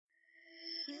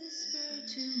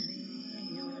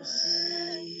me your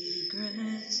secrets,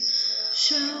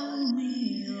 show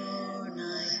me your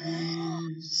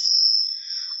nightmares.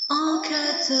 All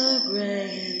cats are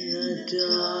gray in the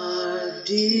dark,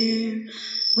 dear,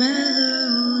 whether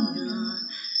or not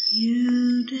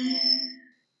you dare.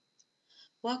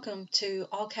 Welcome to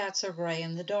All Cats Are Gray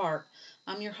in the Dark.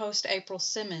 I'm your host, April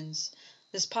Simmons.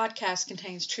 This podcast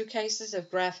contains true cases of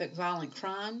graphic, violent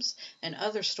crimes and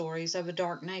other stories of a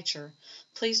dark nature.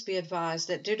 Please be advised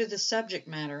that due to the subject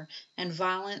matter and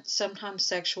violent, sometimes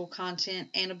sexual content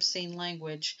and obscene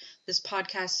language, this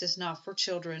podcast is not for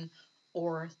children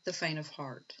or the faint of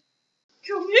heart.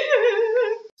 Come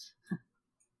here.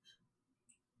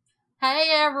 Hey,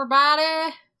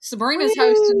 everybody. Sabrina's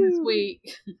hosting this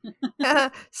week.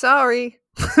 Sorry.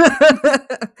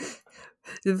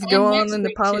 Just go on and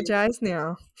apologize too.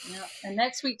 now. Yeah, and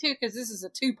next week too, because this is a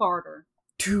two-parter.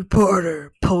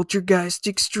 Poltergeist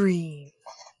Extreme.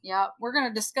 Yeah, we're going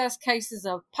to discuss cases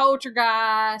of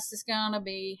poltergeist. It's going to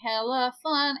be hella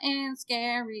fun and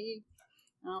scary.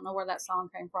 I don't know where that song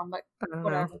came from, but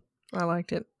whatever. I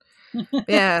liked it.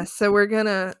 Yeah, so we're going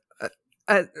to...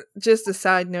 just a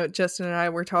side note, Justin and I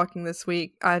were talking this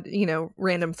week.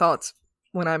 Random thoughts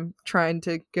when I'm trying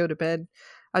to go to bed.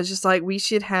 I was just like, we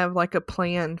should have like a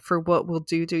plan for what we'll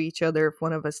do to each other if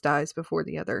one of us dies before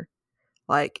the other.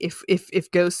 Like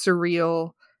if ghosts are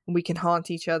real and we can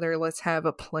haunt each other, let's have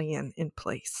a plan in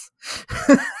place.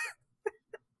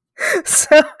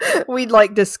 So we'd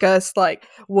like discuss like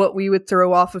what we would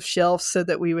throw off of shelves so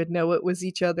that we would know it was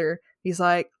each other. He's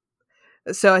like,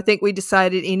 so I think we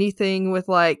decided anything with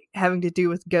like having to do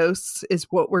with ghosts is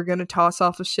what we're going to toss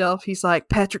off a shelf. He's like,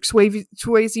 Patrick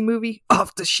Swayze movie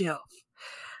off the shelf.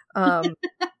 I'm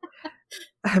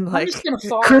like,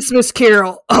 Christmas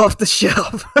Carol off the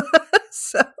shelf.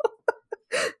 So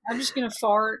I'm just going to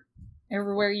fart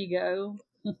everywhere you go.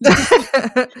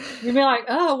 You'll be like,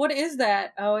 oh, what is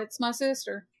that? Oh, it's my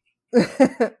sister.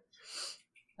 That's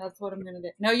what I'm going to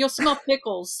do. No, you'll smell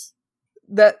pickles.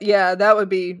 That would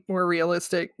be more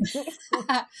realistic.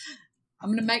 I'm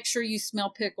going to make sure you smell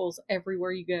pickles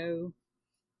everywhere you go.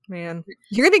 Man,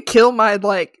 you're going to kill my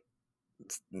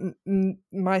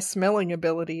my smelling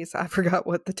abilities. I forgot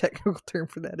what the technical term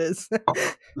for that is.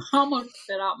 I'm going to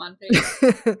spit out my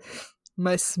teeth.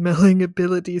 My smelling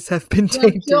abilities have been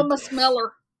tainted. Kill my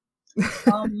smeller.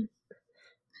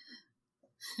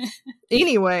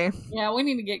 Anyway. Yeah, we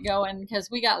need to get going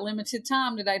because we got limited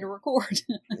time today to record.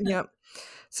 Yep.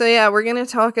 So yeah, we're going to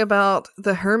talk about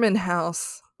the Herman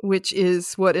house, which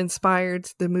is what inspired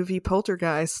the movie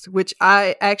Poltergeist, which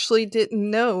I actually didn't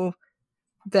know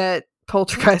that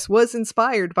Poltergeist was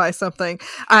inspired by something.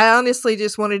 I honestly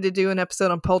just wanted to do an episode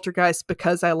on Poltergeist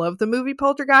because I love the movie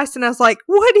Poltergeist, and I was like,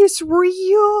 what is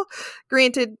real?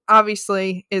 Granted,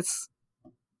 obviously, it's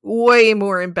way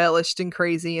more embellished and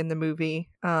crazy in the movie,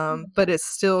 but it's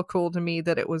still cool to me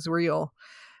that it was real.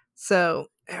 So,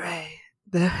 all right,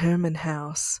 the Herman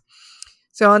house.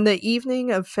 So on the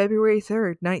evening of February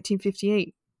 3rd,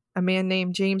 1958, a man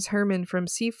named James Herman from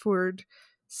Seaford,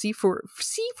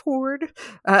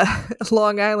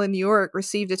 Long Island, New York,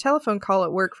 received a telephone call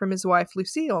at work from his wife,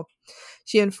 Lucille.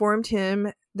 She informed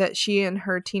him that she and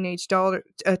her teenage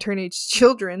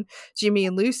children, Jimmy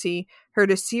and Lucy,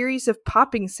 heard a series of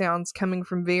popping sounds coming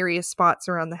from various spots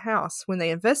around the house. When they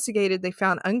investigated, they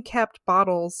found uncapped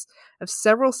bottles of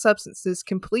several substances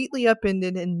completely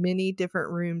upended in many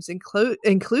different rooms,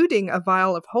 including a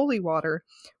vial of holy water,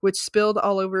 which spilled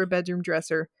all over a bedroom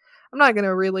dresser. I'm not going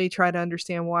to really try to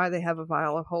understand why they have a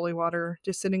vial of holy water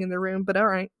just sitting in the room, but all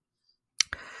right.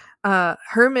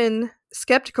 Herman,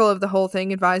 skeptical of the whole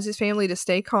thing, advised his family to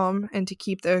stay calm and to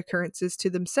keep the occurrences to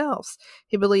themselves.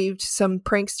 He believed some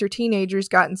prankster teenagers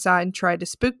got inside and tried to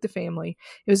spook the family.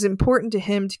 It was important to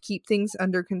him to keep things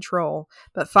under control.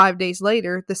 But 5 days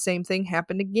later, the same thing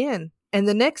happened again. And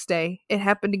the next day, it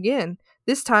happened again.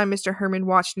 This time, Mr. Herman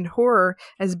watched in horror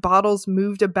as bottles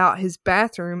moved about his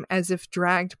bathroom as if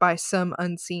dragged by some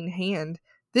unseen hand.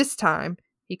 This time,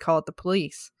 he called the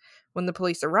police. When the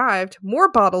police arrived, more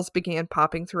bottles began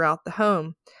popping throughout the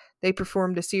home. They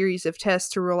performed a series of tests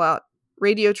to rule out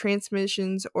radio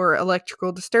transmissions or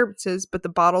electrical disturbances, but the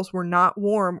bottles were not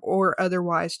warm or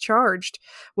otherwise charged.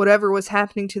 Whatever was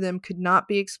happening to them could not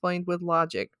be explained with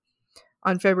logic.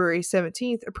 On February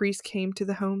 17th, a priest came to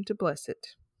the home to bless it.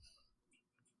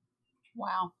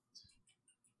 Wow.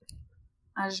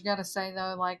 I just gotta say,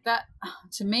 though, like that,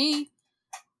 to me,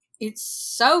 it's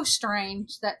so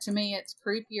strange that to me it's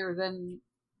creepier than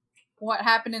what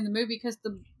happened in the movie, because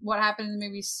what happened in the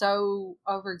movie is so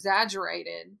over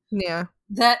exaggerated. Yeah.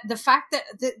 That the fact that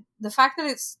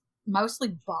it's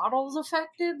mostly bottles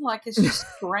affected? Like, it's just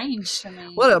strange to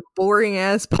me. What a boring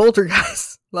ass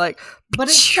poltergeist. Like, but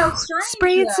it's so strange,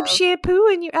 spraying though. some shampoo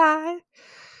in your eye.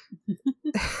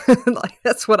 Like,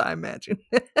 that's what I imagine.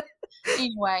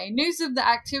 Anyway, news of the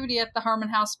activity at the Herman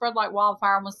house spread like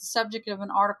wildfire and was the subject of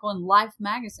an article in Life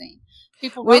magazine.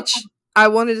 Which I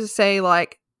wanted to say,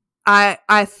 like,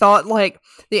 I thought, like,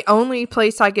 the only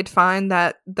place I could find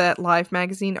that Life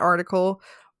magazine article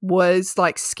was,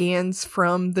 like, scans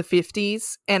from the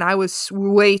 50s, and I was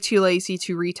way too lazy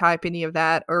to retype any of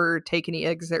that or take any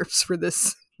excerpts for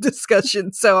this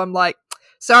discussion. So I'm like,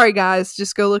 sorry guys,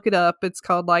 just go look it up. It's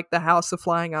called, like, the House of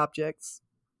Flying Objects.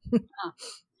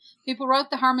 People wrote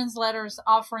the Hermans letters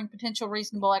offering potential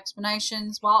reasonable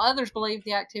explanations, while others believed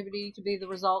the activity to be the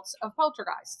results of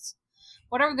poltergeists.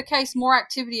 Whatever the case, more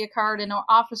activity occurred, and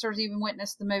officers even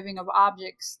witnessed the moving of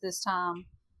objects this time.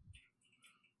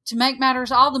 To make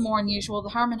matters all the more unusual, the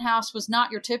Herman house was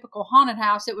not your typical haunted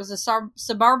house. It was a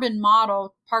suburban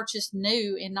model purchased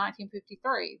new in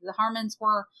 1953. The Hermans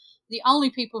were the only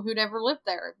people who'd ever lived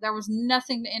there. There was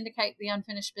nothing to indicate the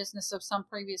unfinished business of some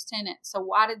previous tenant. So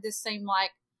why did this seem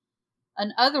like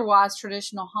an otherwise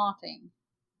traditional haunting?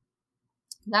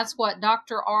 That's what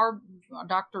Dr.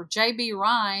 J.B.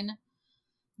 Rhine,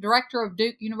 director of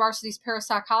Duke University's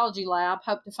parapsychology lab,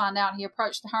 hoped to find out. He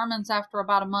approached the Hermans after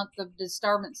about a month of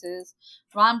disturbances.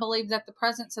 Rhine believed that the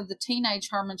presence of the teenage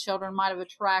Herman children might have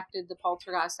attracted the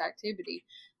poltergeist activity.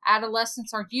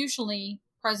 Adolescents are usually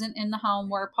present in the home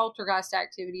where poltergeist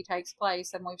activity takes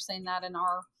place, and we've seen that in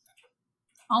our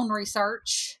own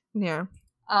research. Yeah.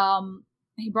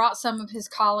 He brought some of his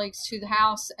colleagues to the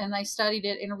house, and they studied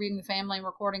it, interviewing the family and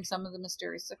recording some of the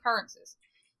mysterious occurrences.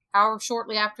 However,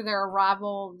 shortly after their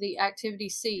arrival, the activity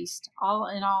ceased. All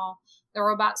in all, there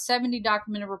were about 70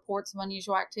 documented reports of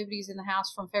unusual activities in the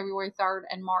house from February 3rd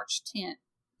and March 10th.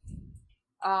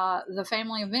 The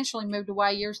family eventually moved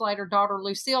away. Years later, daughter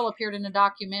Lucille appeared in a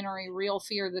documentary, Real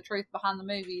Fear, The Truth Behind the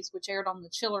Movies, which aired on the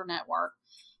Chiller Network.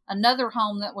 Another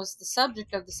home that was the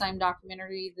subject of the same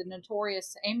documentary, the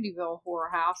notorious Amityville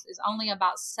Horror House, is only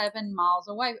about 7 miles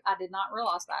away. I did not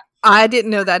realize that. I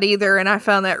didn't know that either, and I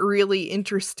found that really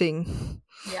interesting.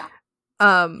 Yeah.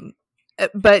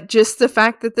 But just the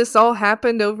fact that this all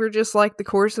happened over just like the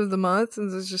course of the month,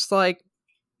 and it's just like,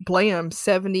 blam,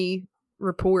 70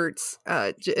 reports.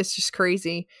 It's just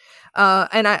crazy.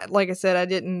 And I, like I said, I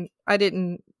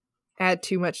didn't add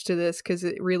too much to this because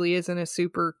it really isn't a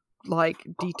super like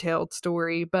detailed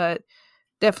story, but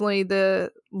definitely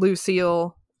the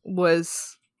Lucille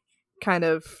was kind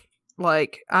of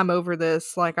like, I'm over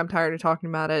this, like I'm tired of talking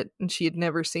about it, and she had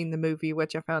never seen the movie,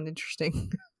 which I found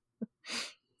interesting.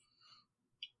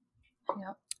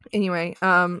 Yep. Anyway,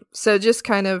 so just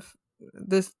kind of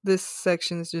this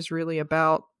section is just really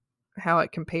about how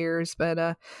it compares,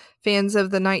 but fans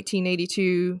of the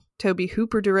 1982 Tobe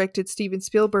Hooper directed, Steven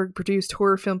Spielberg produced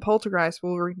horror film Poltergeist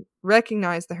will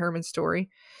recognize the Herman story.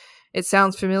 It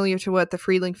sounds familiar to what the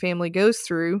Freeling family goes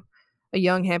through. A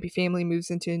young, happy family moves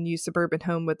into a new suburban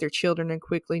home with their children and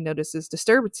quickly notices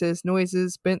disturbances,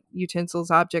 noises, bent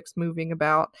utensils, objects moving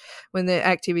about. When the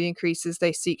activity increases,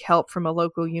 they seek help from a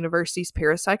local university's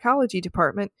parapsychology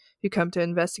department, who come to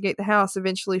investigate the house,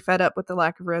 eventually fed up with the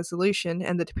lack of resolution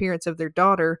and the appearance of their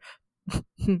daughter.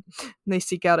 They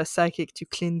seek out a psychic to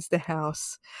cleanse the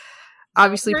house.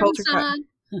 Obviously,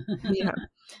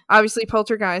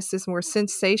 Poltergeist is more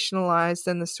sensationalized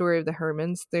than the story of the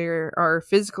Hermans. There are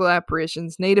physical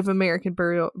apparitions, Native American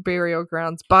burial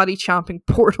grounds, body-chomping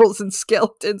portals, and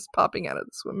skeletons popping out of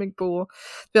the swimming pool.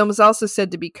 The film is also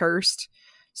said to be cursed.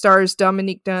 Stars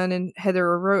Dominique Dunne and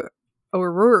Heather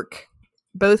O'Rourke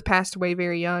both passed away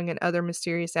very young, and other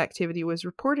mysterious activity was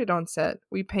reported on set.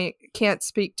 We can't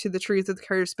speak to the truth of the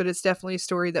curse, but it's definitely a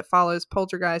story that follows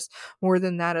Poltergeist more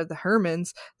than that of the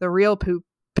Hermans, the real people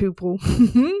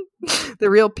who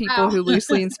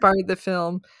loosely inspired the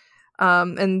film.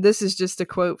 And this is just a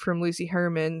quote from Lucy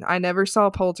Herman. I never saw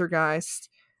Poltergeist.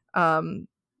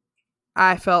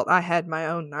 I felt I had my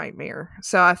own nightmare.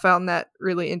 So I found that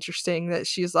really interesting that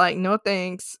she's like, no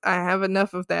thanks, I have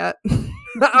enough of that.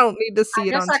 I don't need to see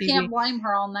it on TV. I guess I can't blame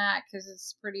her on that because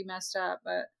it's pretty messed up,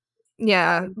 but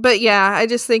yeah, I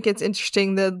just think it's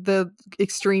interesting the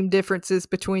extreme differences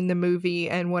between the movie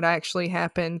and what actually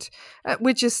happened,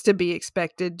 which is to be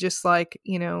expected. Just like,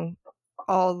 you know,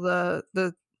 all the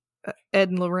Ed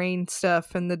and Lorraine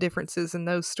stuff and the differences in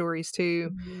those stories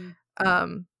too.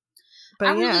 Mm-hmm. But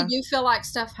I really do feel like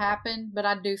stuff happened, but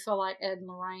I do feel like Ed and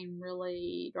Lorraine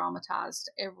really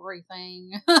dramatized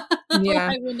everything. Yeah,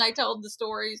 like when they told the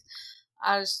stories,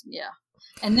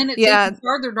 and then it's even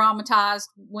further dramatized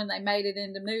when they made it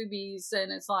into movies,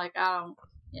 and it's like, I don't.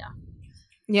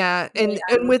 Yeah, and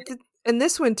with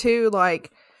this one too,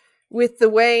 like with the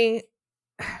way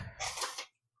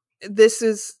this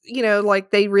is,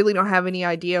 like they really don't have any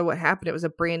idea what happened. It was a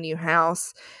brand new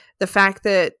house. The fact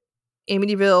that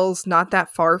Amityville's not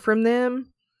that far from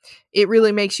them, it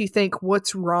really makes you think,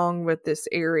 what's wrong with this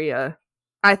area?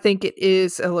 I think it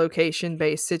is a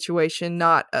location-based situation,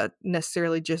 not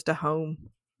necessarily just a home.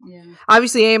 Yeah.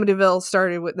 Obviously, Amityville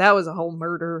started with, that was a whole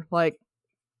murder. Like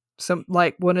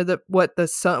one of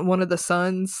the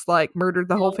sons like murdered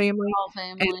the whole family.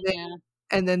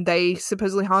 And then they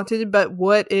supposedly haunted it. But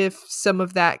what if some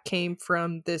of that came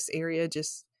from this area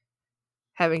just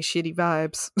having shitty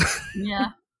vibes? Yeah.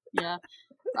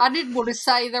 I did want to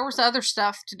say there was other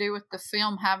stuff to do with the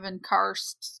film having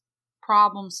cursed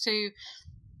problems too.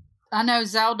 I know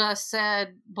Zelda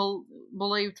said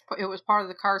believed it was part of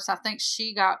the curse. I think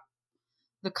she got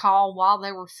the call while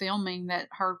they were filming that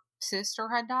her sister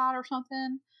had died or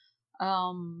something.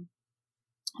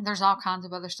 There's all kinds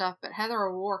of other stuff, but Heather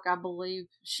O'Rourke, I believe,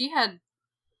 she had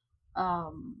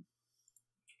some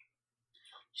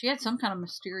kind of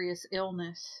mysterious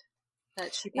illness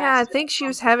that she I think she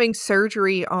was having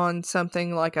surgery on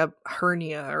something like a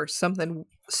hernia or something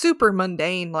super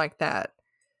mundane like that,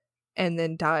 and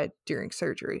then died during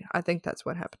surgery. I think that's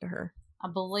what happened to her. I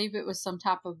believe it was some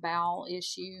type of bowel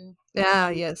issue.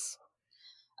 Yes.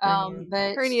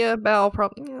 But hernia, bowel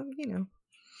problem,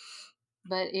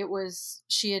 But it was,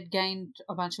 she had gained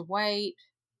a bunch of weight.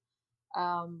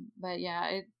 But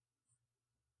yeah,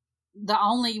 the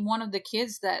only one of the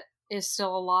kids that is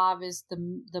still alive is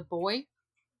the boy.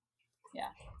 Yeah.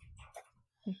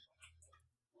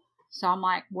 So I'm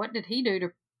like, what did he do to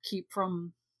keep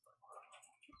from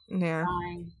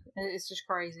dying? It's just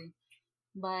crazy.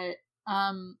 But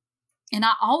and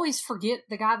I always forget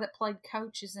the guy that played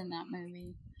Coach is in that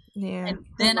movie. Yeah. And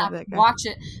then I watch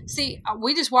it. See,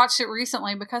 we just watched it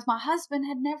recently because my husband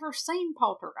had never seen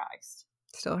Poltergeist.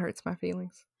 Still hurts my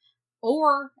feelings.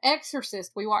 Or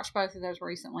Exorcist. We watched both of those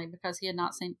recently because he had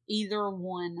not seen either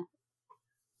one.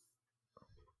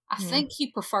 I think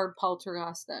he preferred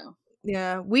Poltergeist though.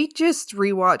 Yeah, we just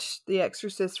rewatched The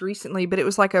Exorcist recently, but it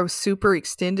was like a super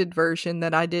extended version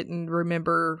that I didn't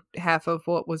remember half of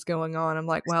what was going on. I'm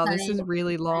like, wow, this is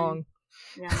really long.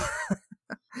 Yeah.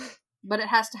 But it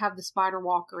has to have the spider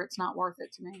walker. It's not worth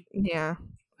it to me. Yeah.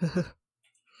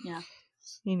 Yeah.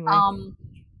 Anyway.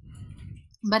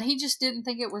 But he just didn't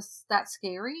think it was that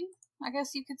scary, I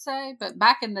guess you could say. But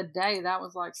back in the day, that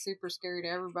was like super scary to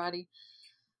everybody.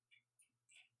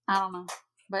 I don't know.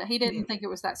 But he didn't think it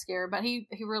was that scary. But he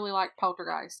really liked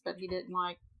Poltergeist. But he didn't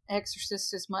like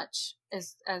Exorcist as much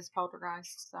as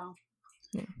Poltergeist. So.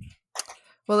 Yeah.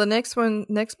 Well, the next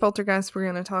Poltergeist we're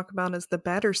going to talk about is the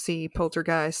Battersea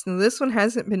Poltergeist. And this one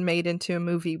hasn't been made into a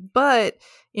movie. But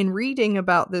in reading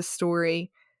about this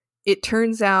story, it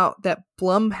turns out that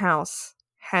Blumhouse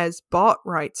has bought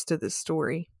rights to this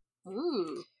story.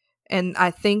 Ooh. And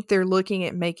I think they're looking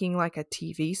at making like a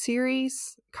TV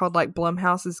series called like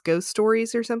Blumhouse's Ghost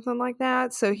Stories or something like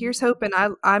that. So here's hoping.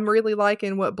 I'm really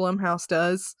liking what Blumhouse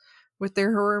does with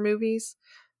their horror movies.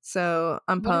 So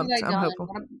I'm pumped. I'm hopeful.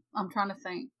 I'm trying to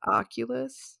think.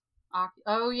 Oculus?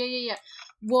 Oh, yeah.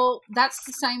 Well, that's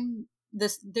the same.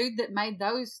 This dude that made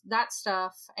that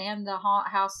stuff and the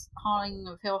Haunting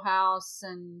of Hill House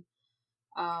and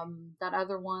that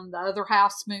other one, the Other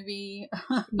House movie,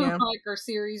 like or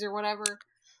series or whatever.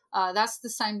 That's the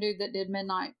same dude that did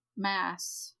Midnight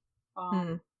Mass.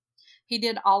 He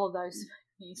did all of those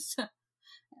movies.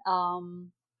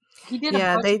 He did.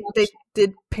 Yeah, they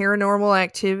did Paranormal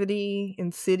Activity,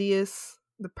 Insidious,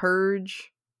 The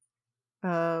Purge. But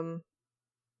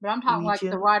I'm talking like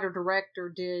the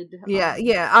writer-director did.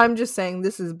 Yeah. I'm just saying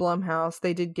this is Blumhouse.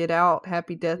 They did Get Out,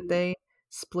 Happy Death Day,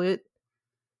 Split.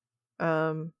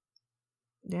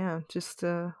 Yeah, just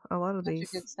a lot of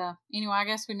these. Good stuff. Anyway, I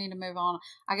guess we need to move on.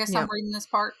 I guess I'm reading this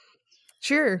part.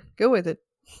 Sure, go with it.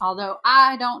 Although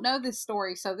I don't know this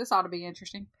story, so this ought to be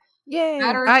interesting. Yay!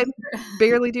 I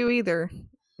barely do either.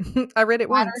 I read it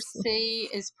once. Battersea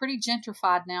is pretty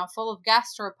gentrified now, full of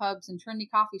gastropubs and trendy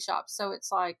coffee shops. So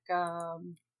it's like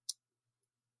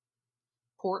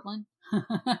Portland,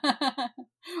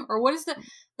 or what is the?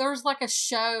 There's like a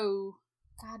show.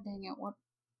 God dang it! What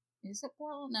is it?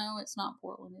 Portland? No, it's not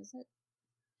Portland. Is it?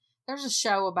 There's a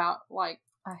show about like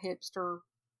a hipster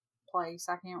place.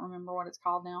 I can't remember what it's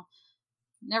called now.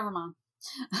 Never mind.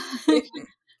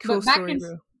 Cool story,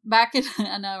 back in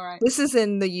I know, right? This is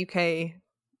in the UK.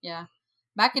 Yeah.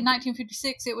 Back in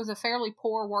 1956, it was a fairly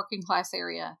poor working class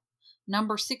area.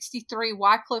 Number 63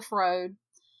 Wycliffe Road.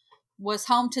 was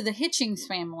home to the Hitchings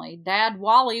family. Dad,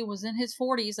 Wally, was in his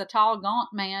 40s, a tall, gaunt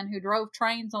man who drove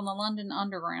trains on the London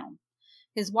Underground.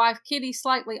 His wife, Kitty,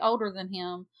 slightly older than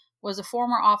him, was a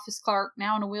former office clerk,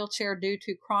 now in a wheelchair due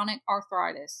to chronic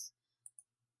arthritis.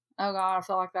 Oh, God, I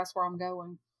feel like that's where I'm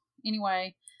going.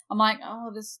 Anyway, I'm like,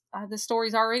 oh, this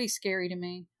story's already scary to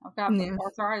me. I've got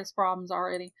arthritis problems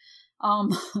already.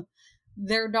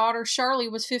 Their daughter, Shirley,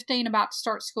 was 15, about to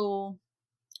start school.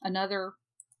 Another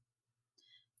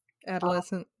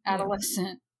adolescent.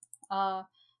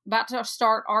 About to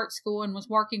start art school, and was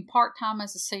working part-time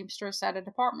as a seamstress at a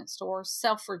department store,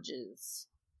 Selfridges.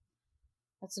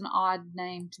 That's an odd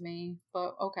name to me,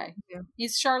 but okay. Yeah.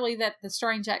 It's Shirley that the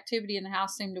strange activity in the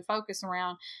house seemed to focus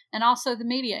around, and also the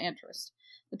media interest.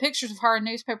 The pictures of her in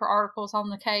newspaper articles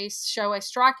on the case show a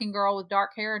striking girl with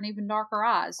dark hair and even darker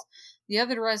eyes. The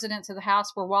other residents of the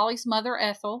house were Wally's mother,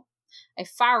 Ethel, a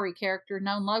fiery character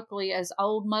known locally as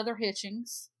Old Mother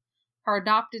Hitchings, her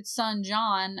adopted son,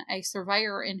 John, a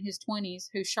surveyor in his 20s,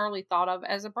 who Shirley thought of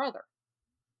as a brother.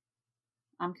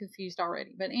 I'm confused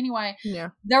already. But anyway,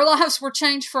 their lives were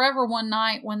changed forever one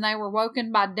night when they were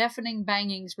woken by deafening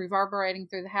bangings reverberating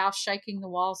through the house, shaking the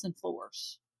walls and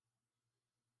floors.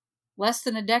 Less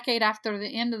than a decade after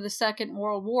the end of the Second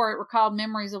World War, it recalled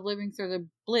memories of living through the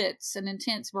Blitz, an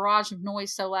intense barrage of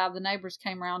noise so loud the neighbors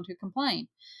came round to complain,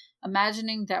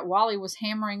 imagining that Wally was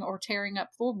hammering or tearing up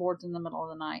floorboards in the middle of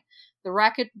the night. The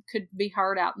racket could be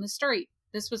heard out in the street.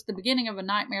 This was the beginning of a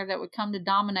nightmare that would come to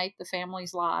dominate the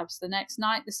family's lives. The next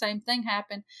night, the same thing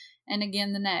happened, and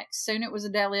again the next. Soon it was a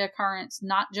deadly occurrence,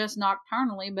 not just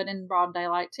nocturnally, but in broad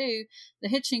daylight too. The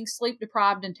Hitchings,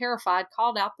 sleep-deprived and terrified,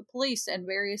 called out the police and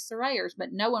various surveyors,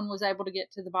 but no one was able to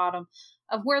get to the bottom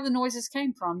of where the noises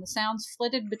came from. The sounds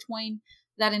flitted between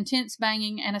that intense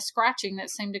banging and a scratching that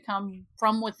seemed to come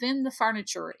from within the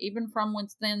furniture, even from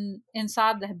within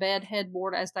inside the bed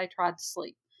headboard as they tried to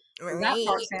sleep. That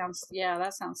part sounds,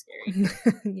 that sounds scary.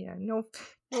 Yeah, no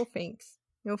thanks.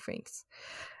 No thanks.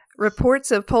 Reports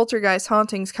of poltergeist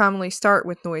hauntings commonly start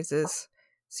with noises.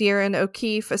 Ciaran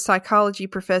O'Keefe, a psychology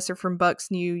professor from Bucks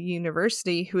New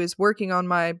University, who is working on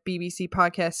my BBC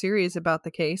podcast series about the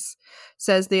case,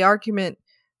 says the argument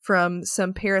from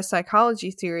some parapsychology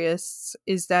theorists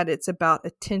is that it's about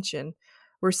attention.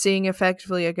 We're seeing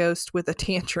effectively a ghost with a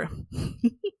tantrum.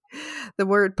 The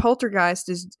word poltergeist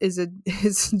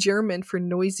is German for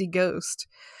noisy ghost,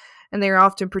 and they are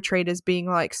often portrayed as being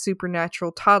like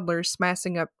supernatural toddlers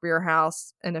smashing up your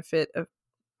house in a fit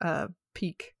of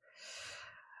pique.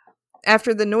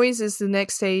 After the noises, the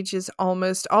next stage is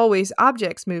almost always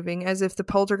objects moving, as if the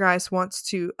poltergeist wants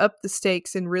to up the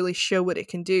stakes and really show what it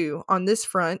can do. On this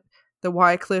front, the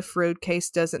Wycliffe Road case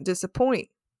doesn't disappoint.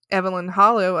 Evelyn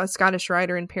Hollow, a Scottish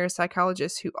writer and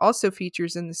parapsychologist who also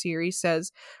features in the series,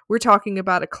 says, "We're talking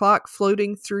about a clock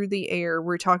floating through the air.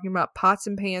 We're talking about pots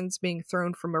and pans being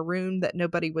thrown from a room that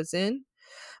nobody was in.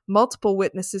 Multiple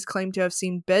witnesses claim to have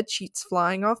seen bed sheets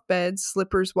flying off beds,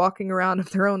 slippers walking around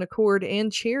of their own accord,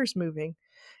 and chairs moving.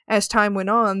 As time went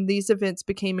on, these events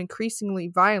became increasingly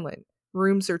violent.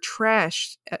 Rooms are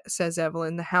trashed," says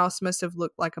Evelyn. "The house must have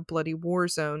looked like a bloody war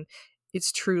zone.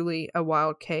 It's truly a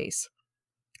wild case."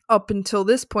 Up until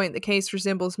this point, the case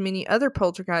resembles many other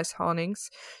poltergeist hauntings,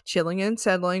 chilling and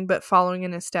unsettling, but following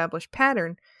an established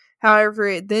pattern. However,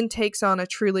 it then takes on a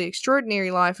truly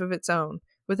extraordinary life of its own.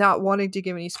 Without wanting to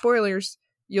give any spoilers,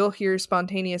 you'll hear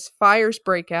spontaneous fires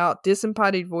break out,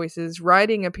 disembodied voices,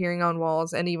 writing appearing on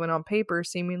walls, and even on paper,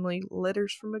 seemingly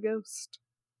letters from a ghost.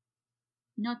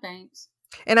 No thanks.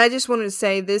 And I just wanted to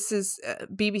say, this is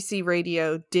BBC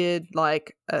Radio did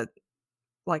like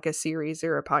a series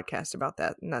or a podcast about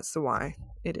that, and that's why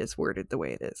it is worded the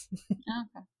way it is.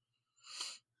 Okay.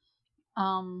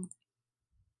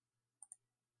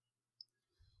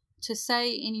 To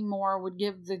say any more would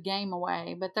give the game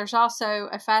away, but there's also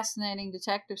a fascinating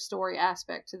detective story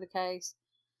aspect to the case.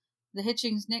 The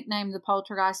Hitchings nicknamed the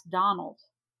poltergeist Donald.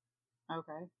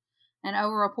 Okay. And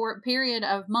over a period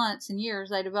of months and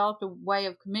years, they developed a way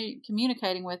of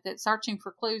communicating with it, searching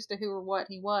for clues to who or what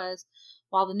he was,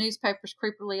 while the newspapers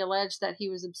creepily alleged that he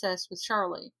was obsessed with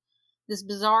Shirley. This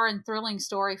bizarre and thrilling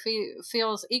story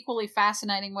feels equally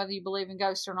fascinating whether you believe in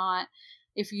ghosts or not.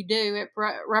 If you do, it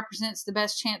represents the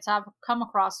best chance I've come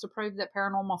across to prove that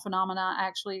paranormal phenomena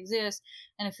actually exist.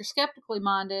 And if you're skeptically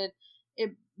minded,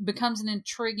 it becomes an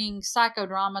intriguing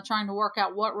psychodrama trying to work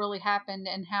out what really happened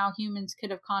and how humans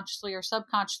could have consciously or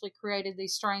subconsciously created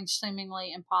these strange,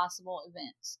 seemingly impossible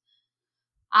events.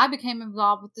 I became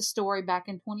involved with the story back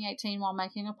in 2018 while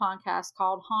making a podcast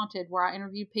called Haunted, where I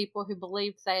interviewed people who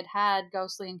believed they had had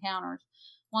ghostly encounters.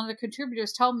 One of the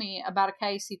contributors told me about a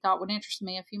case he thought would interest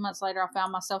me. A few months later, I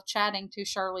found myself chatting to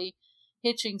Shirley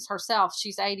Hitchings herself.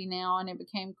 She's 80 now, and it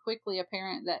became quickly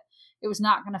apparent that it was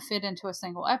not going to fit into a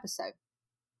single episode.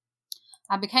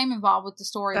 I became involved with the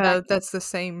story. That's the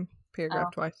same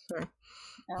paragraph twice. Sorry.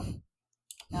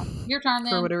 No. Your turn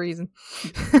then. For whatever reason.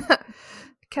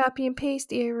 Copy and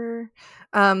paste error.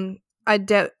 I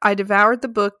devoured the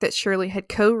book that Shirley had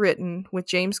co-written with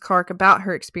James Clark about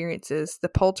her experiences, The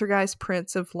Poltergeist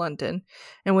Prince of London,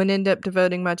 and would end up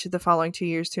devoting much of the following 2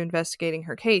 years to investigating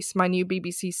her case. My new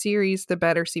BBC series, The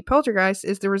Battersea Poltergeist,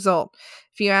 is the result.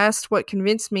 If you asked what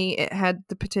convinced me it had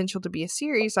the potential to be a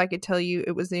series, I could tell you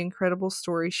it was the incredible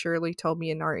story Shirley told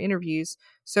me in our interviews,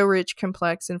 so rich,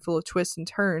 complex, and full of twists and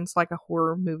turns, like a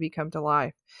horror movie come to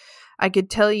life. I could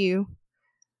tell you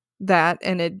that,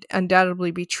 and it'd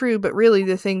undoubtedly be true, but really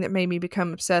the thing that made me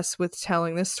become obsessed with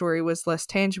telling this story was less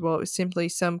tangible. It was simply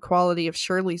some quality of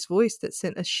Shirley's voice that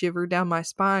sent a shiver down my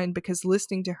spine, because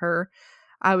listening to her,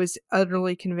 I was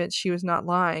utterly convinced she was not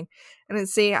lying. And then,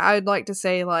 see, I'd like to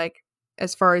say, like,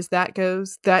 as far as that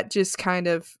goes, that just kind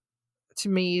of, to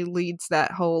me, leads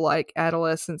that whole, like,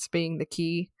 adolescence being the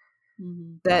key.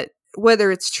 Mm-hmm. That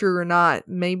whether it's true or not,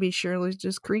 maybe Shirley's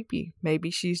just creepy. Maybe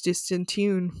she's just in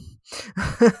tune.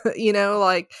 You know,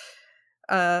 like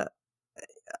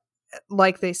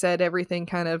they said, everything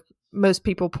kind of, most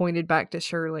people pointed back to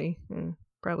Shirley.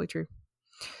 Probably true.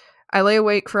 I lay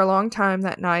awake for a long time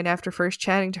that night after first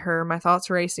chatting to her, my thoughts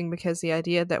racing, because the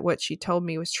idea that what she told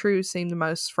me was true seemed the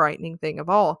most frightening thing of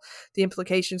all. The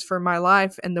implications for my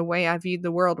life and the way I viewed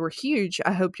the world were huge.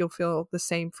 I hope you'll feel the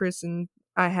same frisson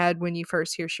I had when you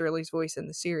first hear Shirley's voice in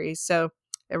the series. So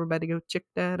everybody go check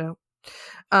that out.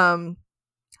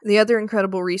 The other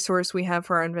incredible resource we have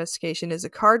for our investigation is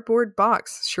a cardboard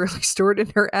box Shirley stored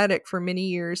in her attic for many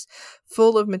years,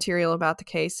 full of material about the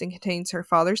case, and contains her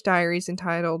father's diaries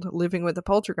entitled Living with a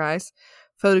Poltergeist,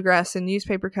 photographs and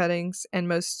newspaper cuttings, and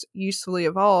most usefully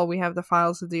of all, we have the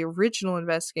files of the original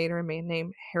investigator, a man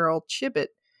named Harold Chibbett,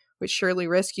 which Shirley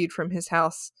rescued from his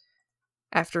house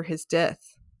after his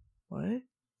death. What?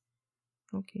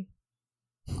 Okay.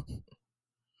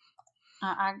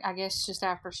 I guess just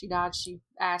after she died, she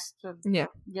asked to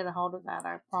get a hold of that.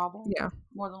 Probably. Yeah.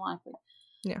 More than likely.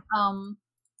 Yeah.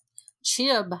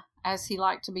 Chib, as he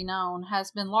liked to be known, has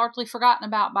been largely forgotten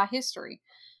about by history.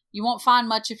 You won't find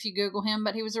much if you Google him,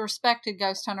 but he was a respected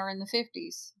ghost hunter in the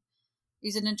 50s.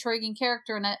 He's an intriguing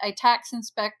character and a tax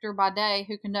inspector by day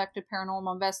who conducted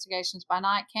paranormal investigations by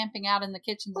night, camping out in the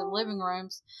kitchens and living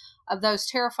rooms of those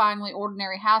terrifyingly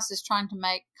ordinary houses trying to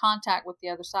make contact with the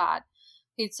other side.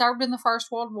 He'd served in the First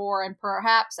World War and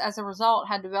perhaps as a result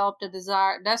had developed a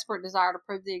desperate desire to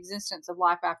prove the existence of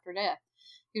life after death.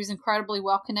 He was incredibly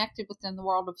well connected within the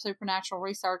world of supernatural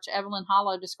research. Evelyn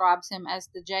Hollow describes him as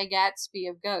the Jay Gatsby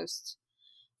of ghosts,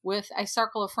 with a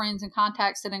circle of friends and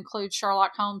contacts that include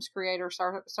Sherlock Holmes creator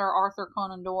Sir Arthur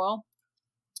Conan Doyle,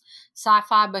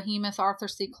 sci-fi behemoth Arthur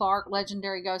C. Clarke,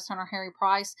 legendary ghost hunter Harry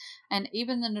Price, and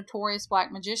even the notorious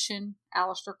black magician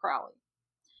Aleister Crowley.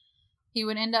 He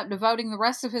would end up devoting the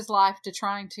rest of his life to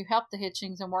trying to help the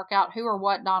Hitchings and work out who or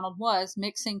what Donald was.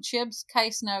 Mixing Chib's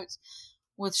case notes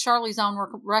with Shirley's own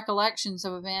recollections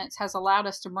of events has allowed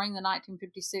us to bring the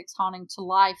 1956 haunting to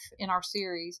life in our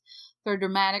series through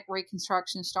dramatic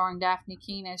reconstruction starring Daphne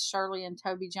Keane as Shirley and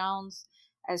Toby Jones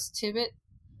as Tibbett,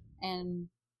 and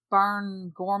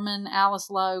Byrne Gorman, Alice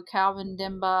Lowe, Calvin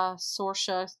Dimba,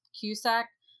 Sorsha Cusack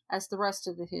as the rest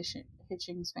of the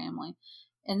Hitchings family.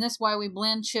 In this way, we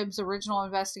blend Chib's original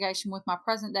investigation with my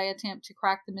present-day attempt to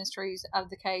crack the mysteries of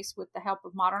the case with the help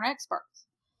of modern experts.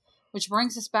 Which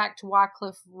brings us back to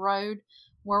Wycliffe Road,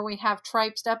 where we have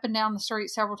traipsed up and down the street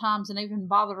several times and even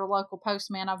bothered a local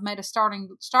postman. I've made a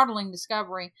startling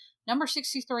discovery. Number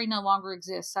 63 no longer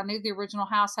exists. I knew the original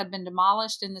house had been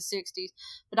demolished in the 60s,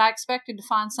 but I expected to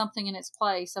find something in its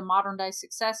place, a modern-day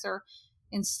successor.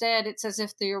 Instead, it's as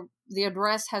if the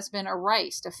address has been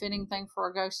erased, a fitting thing for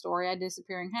a ghost story, a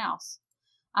disappearing house.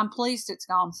 I'm pleased it's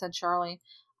gone, said Shirley.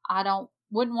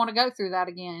 Wouldn't want to go through that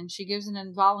again. She gives an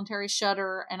involuntary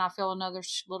shudder, and I feel another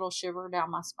little shiver down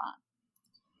my spine.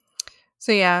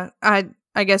 So yeah,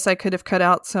 I guess I could have cut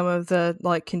out some of the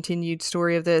like continued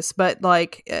story of this, but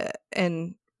like,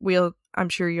 and I'm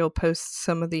sure you'll post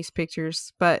some of these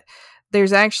pictures, but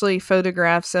there's actually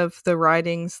photographs of the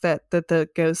writings that the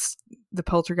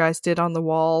poltergeist did on the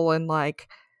wall, and like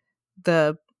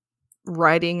the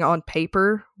writing on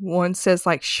paper. One says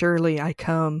like, "Surely I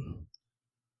come."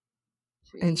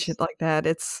 Jeez. And shit like that.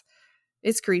 It's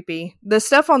creepy. The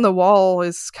stuff on the wall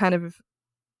is kind of,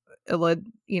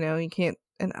 you can't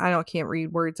and I can't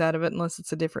read words out of it unless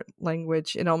it's a different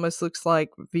language. It almost looks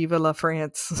like Viva la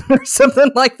France or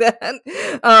something like that.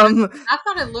 I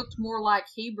thought it looked more like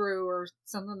Hebrew or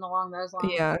something along those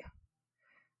lines.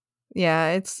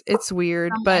 Yeah, it's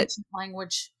weird, Some but ancient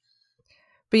language.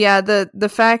 But yeah, the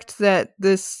fact that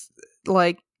this,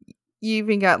 like, you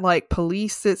even got like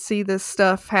police that see this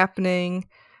stuff happening,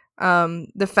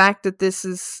 the fact that this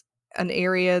is an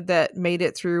area that made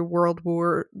it through World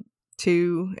War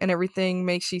II and everything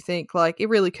makes you think like it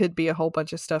really could be a whole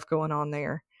bunch of stuff going on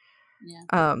there.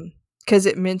 Yeah. Because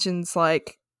it mentions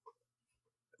like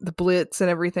the Blitz and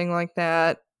everything like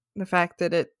that. The fact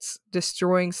that it's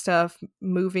destroying stuff,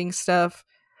 moving stuff.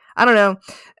 I don't know.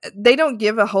 They don't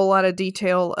give a whole lot of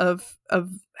detail of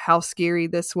how scary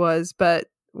this was, but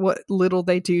what little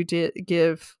they do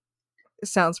give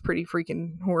sounds pretty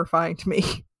freaking horrifying to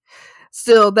me.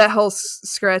 Still, that whole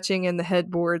scratching in the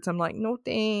headboards, I'm like, no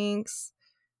thanks.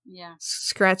 Yeah.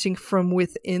 Scratching from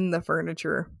within the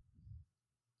furniture.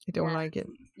 I don't like it.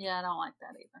 Yeah, I don't like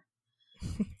that either.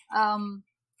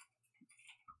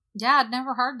 Yeah, I'd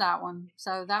never heard that one.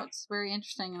 So that's very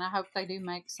interesting, and I hope they do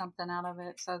make something out of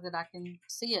it so that I can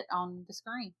see it on the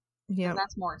screen. Yeah.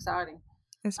 That's more exciting.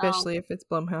 Especially if it's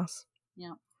Blumhouse.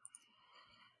 Yeah.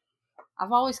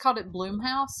 I've always called it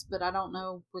Bloomhouse, but I don't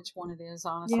know which one it is,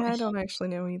 honestly. Yeah, I don't actually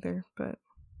know either, but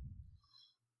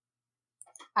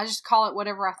I just call it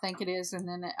whatever I think it is, and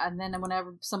then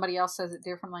whenever somebody else says it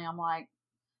differently, I'm like,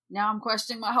 now I'm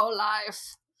questioning my whole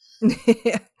life.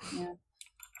 Yeah.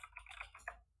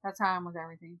 That's how I am with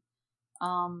everything.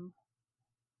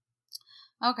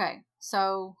 Okay,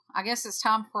 so I guess it's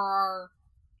time for our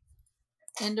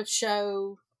end of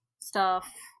show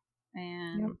stuff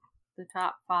and the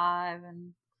top 5.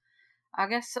 And I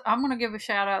guess I'm going to give a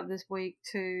shout out this week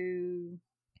to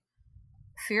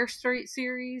Fear Street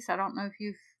series. I don't know if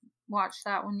you've watched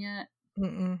that one yet.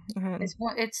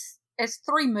 It's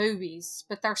 3 movies,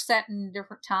 but they're set in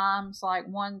different times. Like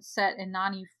one's set in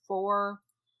 94.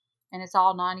 And it's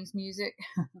all 90s music.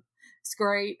 It's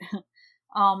great.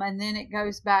 And then it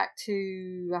goes back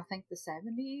to, I think, the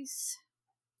 70s.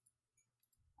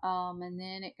 And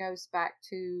then it goes back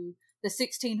to the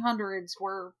 1600s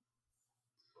where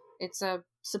it's a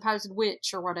supposed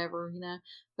witch or whatever,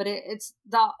 But it's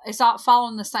all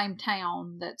following the same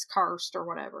town that's cursed or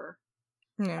whatever.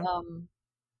 Yeah.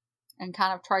 And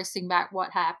kind of tracing back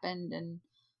what happened and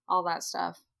all that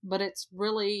stuff. But it's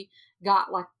really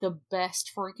got like the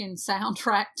best freaking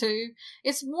soundtrack too.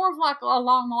 It's more of like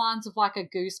along the lines of like a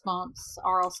Goosebumps,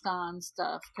 R.L. Stine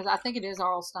stuff, because I think it is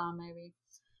R.L. Stine maybe.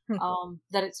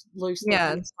 That it's loosely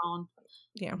based on.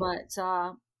 Yeah. But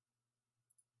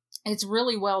it's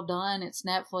really well done. It's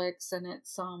Netflix, and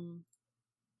it's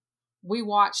we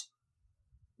watched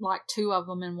like 2 of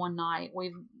them in one night.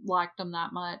 We liked them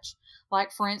that much.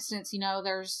 Like for instance,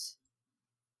 there's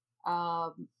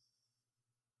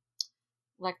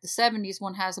like the 70s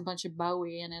one has a bunch of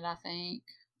Bowie in it, I think.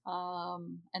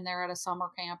 And they're at a summer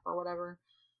camp or whatever.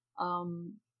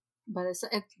 But it's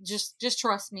just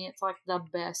trust me, it's like the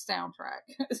best soundtrack.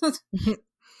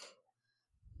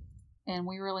 And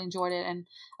we really enjoyed it. And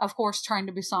of course, Train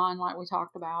to Busan, like we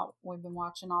talked about, we've been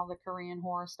watching all the Korean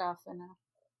horror stuff, and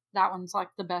that one's like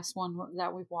the best one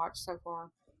that we've watched so far.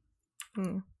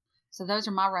 So those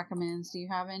are my recommends. Do you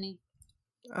have any?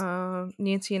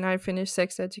 Nancy and I finished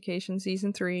Sex Education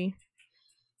season 3.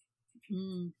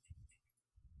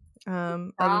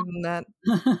 Other than that,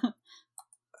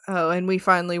 and we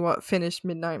finally finished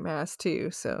Midnight Mass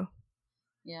too. So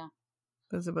yeah,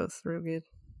 those are both real good.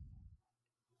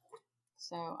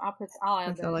 So I'll add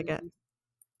That's all I got.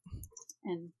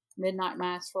 And Midnight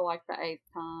Mass for like the 8th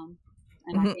time,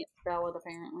 and I can't spell it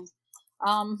apparently.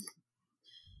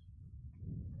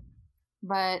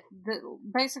 But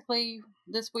basically,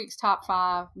 this week's top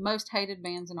 5 most hated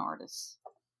bands and artists.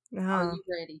 Are you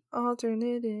ready?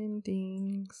 Alternate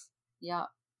endings. Yep.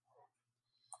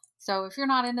 So if you're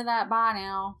not into that, bye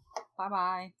now.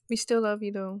 Bye-bye. We still love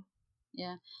you, though.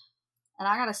 Yeah. And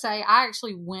I gotta say, I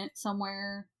actually went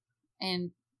somewhere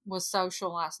and was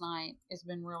social last night. It's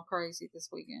been real crazy this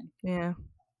weekend. Yeah.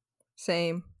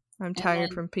 Same. I'm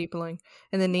tired from peopling.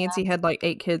 And then Nancy had like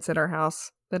 8 kids at our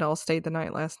house that all stayed the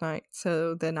night last night.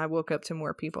 So then I woke up to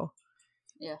more people.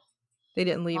 Yeah. They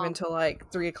didn't leave until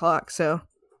like 3 o'clock. So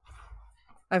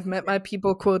I've met my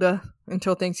people quota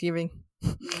until Thanksgiving.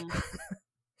 Yeah.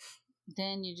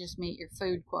 Then you just meet your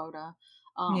food quota.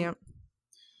 Yeah.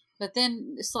 But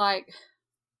then it's like,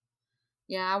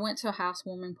 I went to a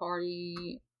housewarming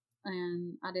party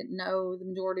and I didn't know the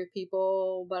majority of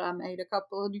people, but I made a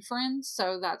couple of new friends.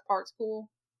 So that part's cool.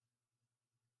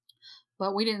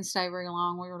 But we didn't stay very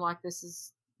long. We were like, this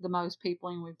is the most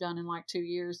peopling we've done in like 2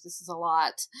 years. This is a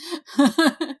lot.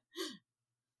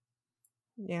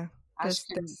 Yeah. I just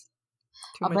couldn't. That's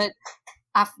too much.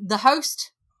 But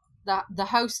the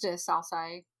hostess, I'll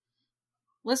say,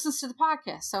 listens to the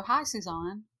podcast. So hi,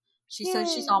 Suzanne. She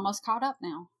says she's almost caught up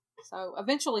now. So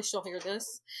eventually she'll hear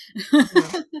this.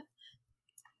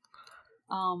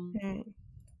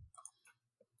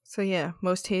 So yeah,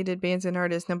 most hated bands and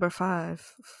artists, number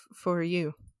 5 for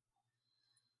you.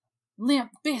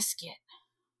 Limp Bizkit.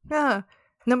 Yeah,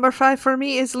 number 5 for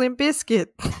me is Limp Bizkit.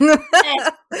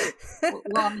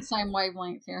 We're on the same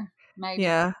wavelength here. Maybe.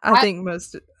 Yeah, I think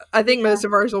most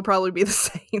of ours will probably be the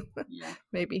same. Yeah.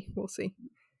 Maybe. We'll see.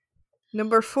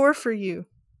 Number 4 for you.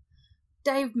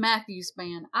 Dave Matthews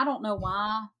Band. I don't know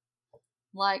why.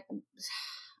 Like,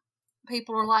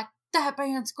 people are like, that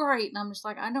band's great. And I'm just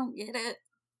like, I don't get it.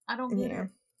 I don't get it.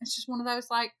 It's just one of those,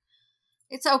 like,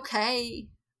 it's okay,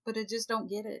 but I just don't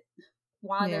get it.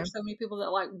 Why there's so many people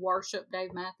that, like, worship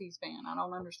Dave Matthews Band. I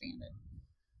don't understand it.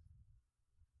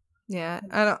 Yeah,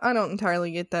 I don't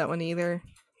entirely get that one either.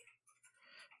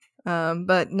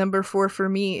 But number 4 for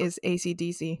me is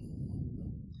AC/DC.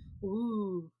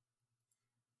 Ooh.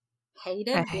 Hate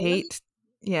it?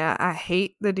 I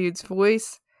hate the dude's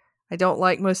voice. I don't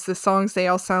like most of the songs. They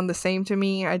all sound the same to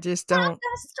me. I just don't.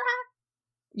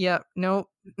 Yep. Nope.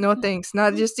 No thanks.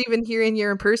 Not just even hearing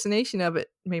your impersonation of it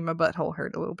made my butthole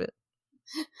hurt a little bit.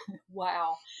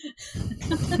 Wow.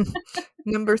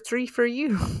 Number 3 for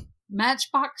you.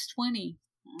 Matchbox 20.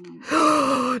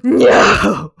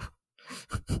 No.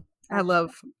 I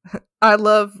love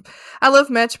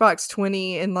Matchbox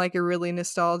 20 in like a really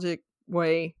nostalgic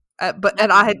way.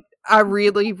 I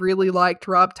really, really liked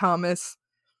Rob Thomas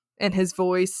and his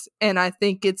voice, and I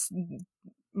think it's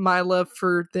my love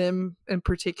for them in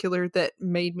particular that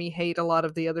made me hate a lot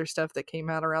of the other stuff that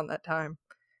came out around that time.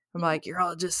 I'm like, you're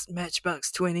all just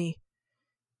Matchbox 20,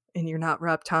 and you're not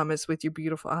Rob Thomas with your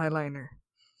beautiful eyeliner.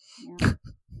 Yeah.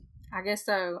 I guess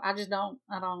so. I don't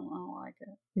like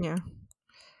it. Yeah.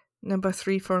 Number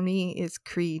 3 for me is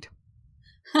Creed.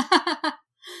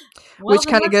 Which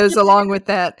kind of goes along with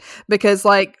that, because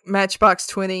like Matchbox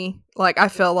 20, like I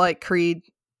felt like Creed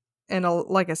and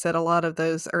like I said, a lot of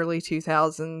those early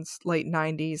 2000s, late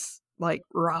 90s like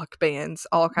rock bands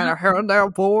all kind of heard their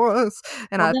voice,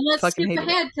 and I fucking hated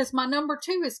it. Because my number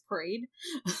 2 is Creed.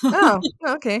 Oh,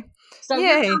 okay. So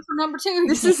yay! For number 2,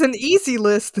 this is an easy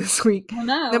list this week. I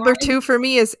know, number 2 for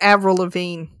me is Avril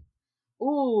Lavigne.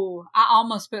 Ooh, I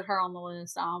almost put her on the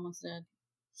list. I almost did.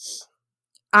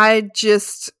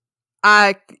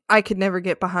 I could never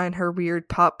get behind her weird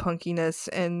pop punkiness,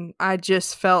 and I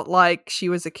just felt like she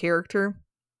was a character.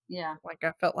 Yeah. Like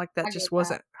I felt like that just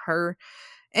wasn't her.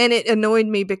 And it annoyed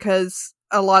me because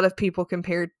a lot of people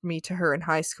compared me to her in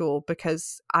high school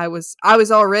because I was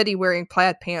already wearing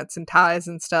plaid pants and ties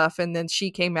and stuff, and then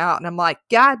she came out and I'm like,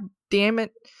 God damn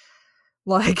it.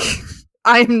 Like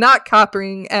I'm not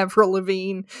copying Avril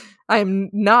Lavigne. I'm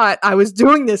not. I was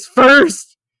doing this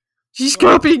first. She's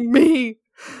copying me.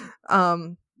 I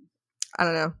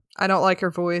don't know. I don't like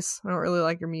her voice. I don't really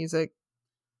like her music.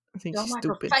 I think she's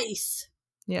stupid. Her face.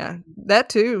 Yeah, that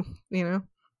too. You know.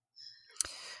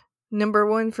 Number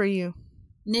 1 for you.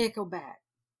 Nickelback.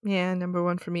 Yeah, number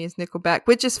 1 for me is Nickelback.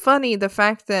 Which is funny, the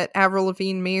fact that Avril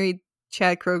Lavigne married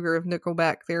Chad Kroeger of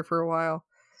Nickelback there for a while.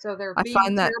 So they're being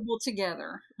terrible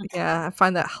together. Yeah, I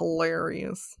find that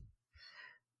hilarious.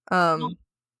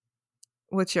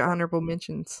 What's your honorable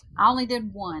mentions? I only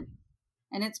did 1,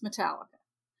 and it's Metallica.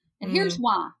 And here's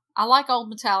why. I like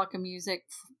old Metallica music.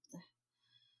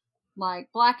 Like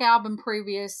Black Album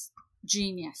previous,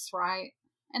 genius, right?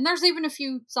 And there's even a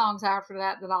few songs after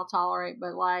that I'll tolerate,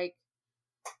 but like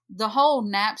the whole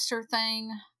Napster thing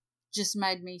just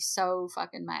made me so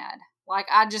fucking mad. Like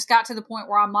I just got to the point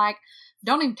where I'm like,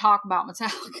 don't even talk about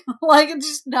Metallica. Like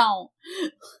just don't.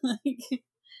 Like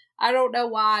I don't know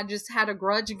why. I just had a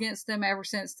grudge against them ever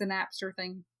since the Napster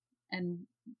thing and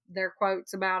their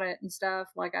quotes about it and stuff.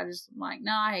 Like I just like,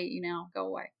 no, I hate you now. Go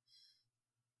away.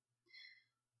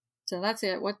 So that's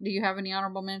it. What do you have any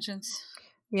honorable mentions?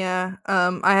 Yeah,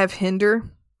 I have Hinder,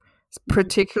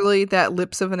 particularly that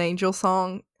Lips of an Angel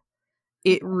song.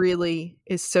 It really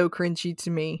is so cringy to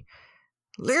me.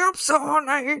 Lips of an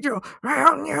Angel.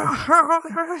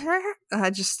 I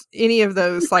just, any of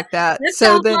those like that. This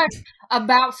sounds like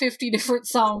about 50 different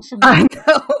songs from that. I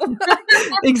know.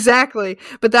 Exactly.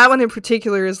 But that one in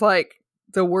particular is like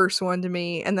the worst one to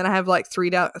me. And then I have like Three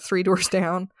Doors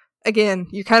Down. Again,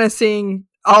 you're kind of seeing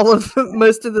all of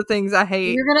most of the things I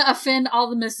hate. You're gonna offend all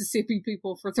the Mississippi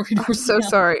people for 3 Doors Down. I'm so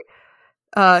sorry.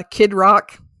 Kid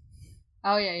Rock.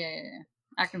 Oh yeah.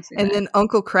 I can see and that. Then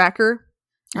Uncle Kracker.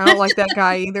 I don't like that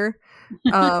guy either.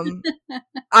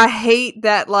 I hate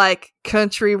that like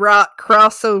country rock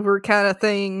crossover kind of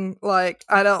thing. Like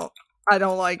I don't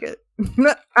like it.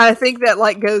 I think that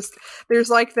like there's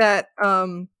like that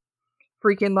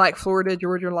freaking like Florida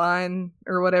Georgia line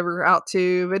or whatever out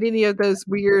too, but any of those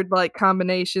weird like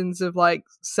combinations of like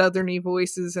southerny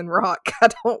voices and rock, I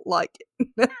don't like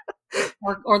it.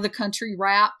 or the country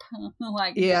rap,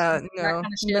 like yeah, that no, kind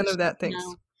of shit. none of that things.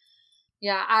 No.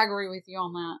 Yeah, I agree with you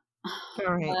on that.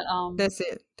 All right, but, that's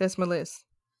it. That's my list.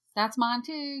 That's mine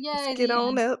too. Yay! Let's get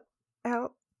on up,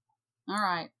 out. All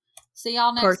right. See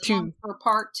y'all next time for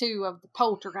part 2 of the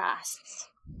Poltergeists.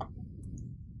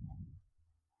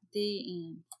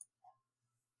 The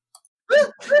end.